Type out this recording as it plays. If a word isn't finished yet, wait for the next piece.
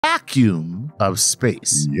vacuum of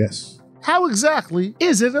space. Yes. How exactly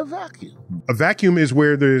is it a vacuum? A vacuum is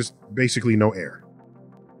where there's basically no air.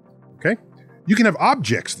 Okay? You can have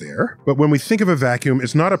objects there, but when we think of a vacuum,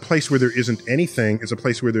 it's not a place where there isn't anything. It's a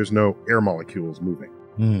place where there's no air molecules moving,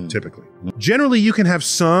 typically. Generally, you can have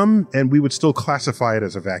some, and we would still classify it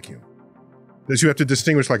as a vacuum. That you have to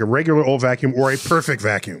distinguish like a regular old vacuum or a perfect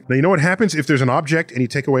vacuum. Now, you know what happens if there's an object and you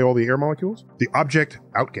take away all the air molecules? The object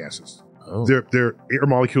outgasses. Oh. There are air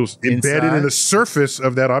molecules embedded in the surface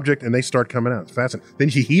of that object, and they start coming out. It's fascinating. Then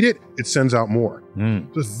if you heat it, it sends out more.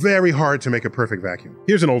 So it's very hard to make a perfect vacuum.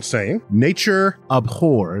 Here's an old saying: nature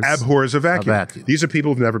abhors a vacuum. These are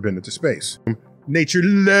people who've never been into space. Nature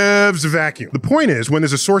loves a vacuum. The point is, when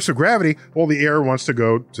there's a source of gravity, all the air wants to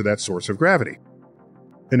go to that source of gravity,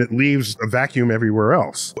 and it leaves a vacuum everywhere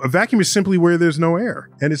else. A vacuum is simply where there's no air,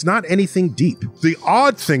 and it's not anything deep. The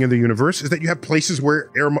odd thing in the universe is that you have places where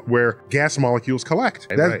gas molecules collect.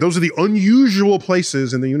 Those are the unusual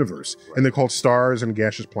places in the universe, and they're called stars and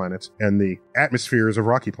gaseous planets, and the atmospheres of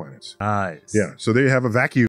rocky planets. Nice. Yeah, so there you have a vacuum.